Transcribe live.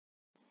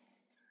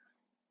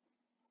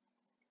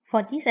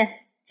For this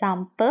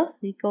example,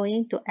 we're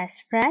going to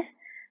express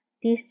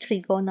this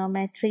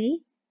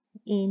trigonometry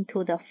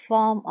into the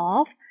form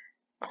of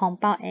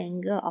compound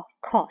angle of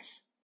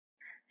cos.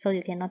 So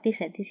you can notice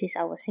that this is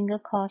our single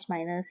cos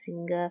minus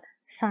single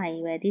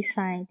sine, where this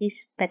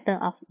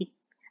pattern of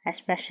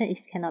expression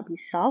cannot be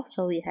solved.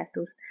 So we have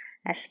to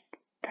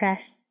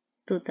express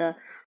to the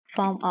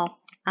form of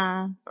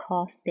r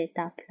cos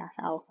theta plus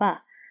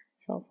alpha.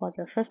 So for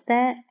the first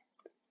step,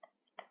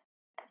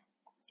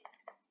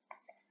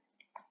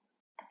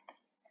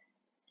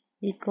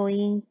 we're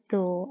going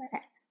to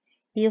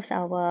use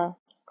our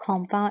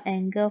compound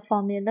angle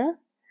formula.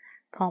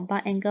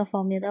 Compound angle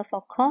formula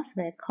for cos,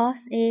 where cos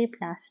A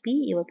plus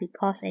B, it will be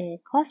cos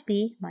A cos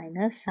B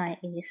minus sine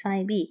A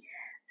sine B.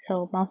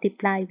 So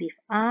multiply with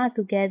R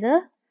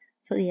together.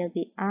 So it will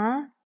be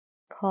R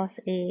cos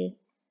A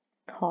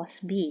cos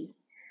B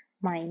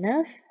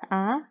minus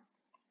R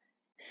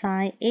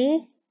sine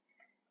A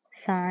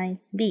sine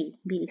B.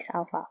 B is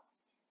alpha.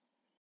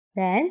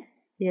 Then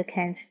you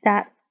can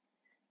start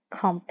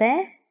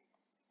compare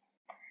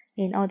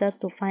in order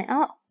to find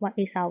out what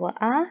is our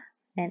R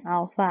and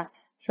alpha.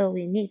 So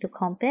we need to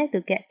compare to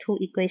get two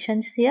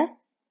equations here.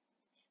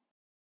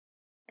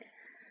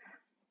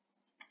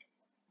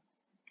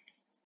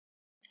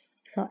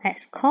 So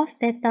as cos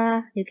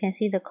theta, you can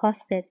see the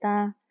cos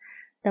theta,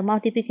 the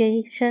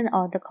multiplication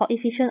or the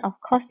coefficient of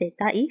cos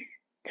theta is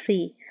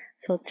 3.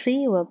 So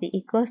 3 will be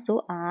equals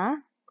to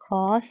R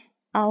cos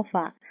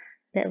alpha.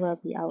 That will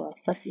be our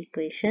first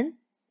equation.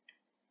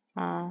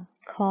 R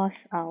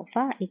cos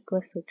alpha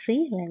equals to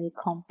 3 when we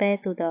compare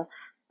to the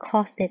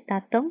cos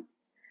theta term.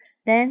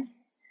 Then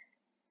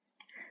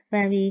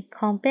when we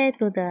compare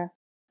to the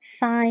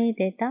sine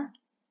theta,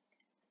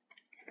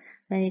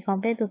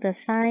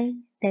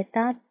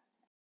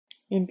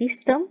 in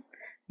this term,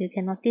 you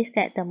can notice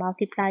that the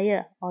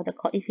multiplier or the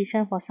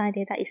coefficient for sine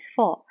theta is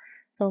 4.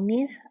 So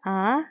means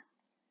R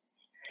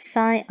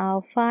sine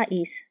alpha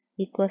is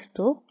equals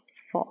to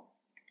 4.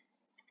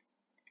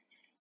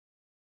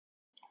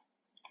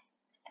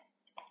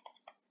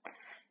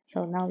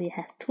 So now we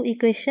have two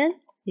equations.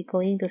 We're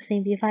going to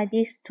simplify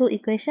these two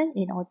equations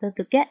in order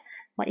to get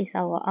what is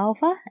our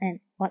alpha and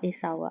what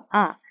is our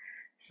R.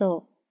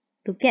 So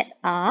to get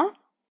R,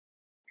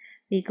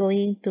 we're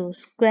going to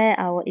square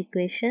our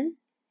equation.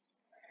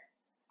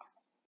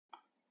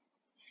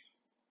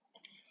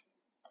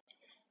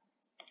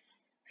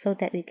 So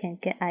that we can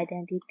get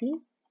identity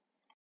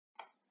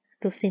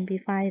to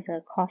simplify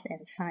the cos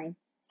and sine.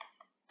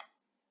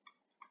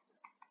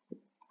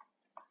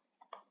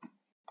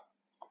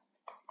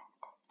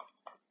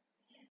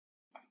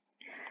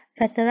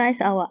 Factorize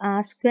our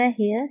R square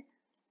here.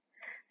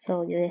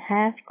 So you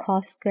have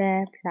cos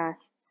square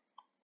plus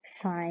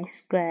sine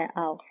square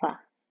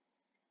alpha.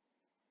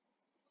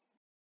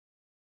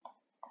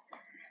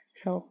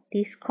 So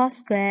this cos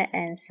square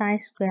and sine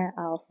square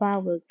alpha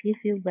will give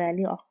you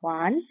value of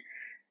 1.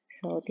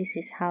 So this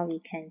is how we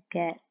can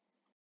get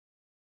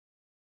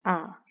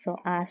R. So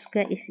R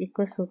squared is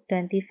equal to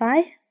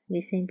 25.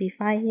 We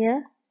simplify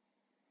here.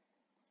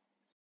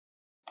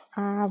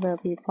 R will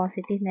be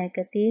positive,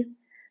 negative.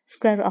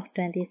 Square root of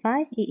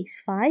 25, it is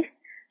 5.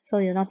 So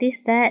you notice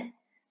that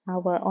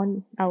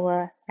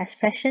our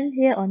expression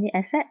here only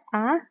accept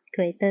R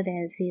greater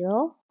than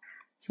 0.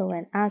 So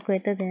when R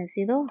greater than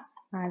 0,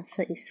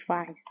 answer is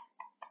 5.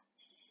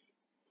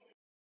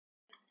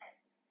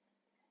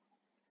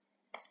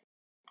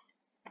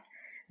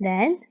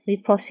 Then we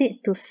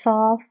proceed to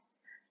solve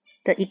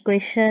the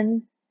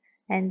equation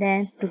and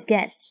then to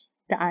get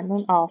the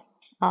unknown of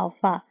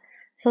alpha.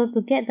 So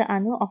to get the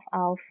unknown of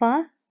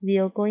alpha, we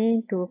are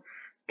going to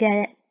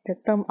get the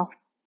term of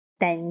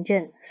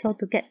tangent. So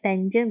to get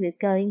tangent, we're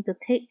going to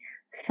take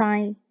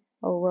sine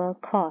over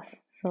cos.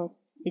 So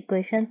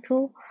equation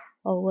 2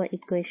 over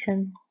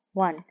equation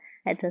 1.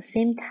 At the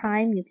same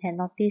time, you can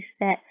notice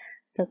that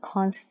the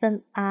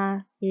constant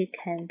R, it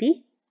can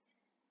be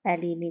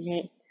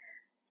eliminated.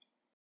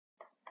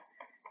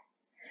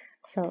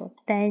 So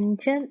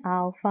tangent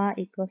alpha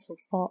equals to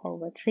 4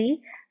 over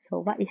 3. So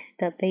what is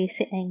the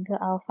basic angle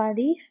alpha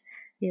is?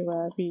 It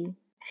will be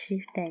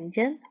shift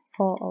tangent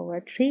 4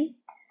 over 3.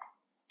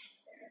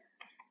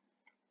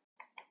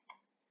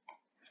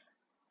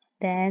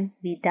 Then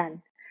we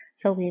done.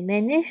 So we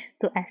managed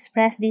to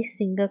express this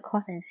single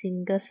cos and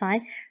single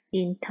sine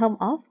in terms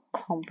of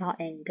compound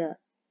angle.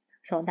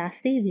 So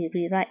lastly, we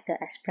rewrite the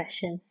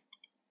expressions.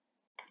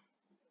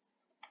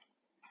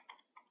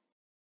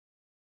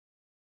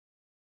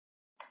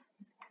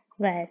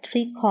 Where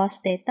 3 cos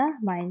theta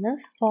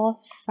minus 4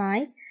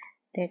 sine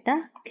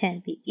theta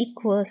can be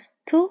equals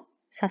to,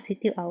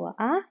 substitute our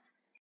R,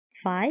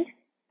 5,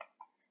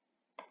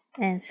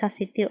 and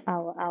substitute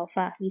our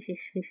alpha, which is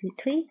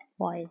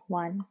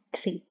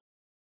 53.13.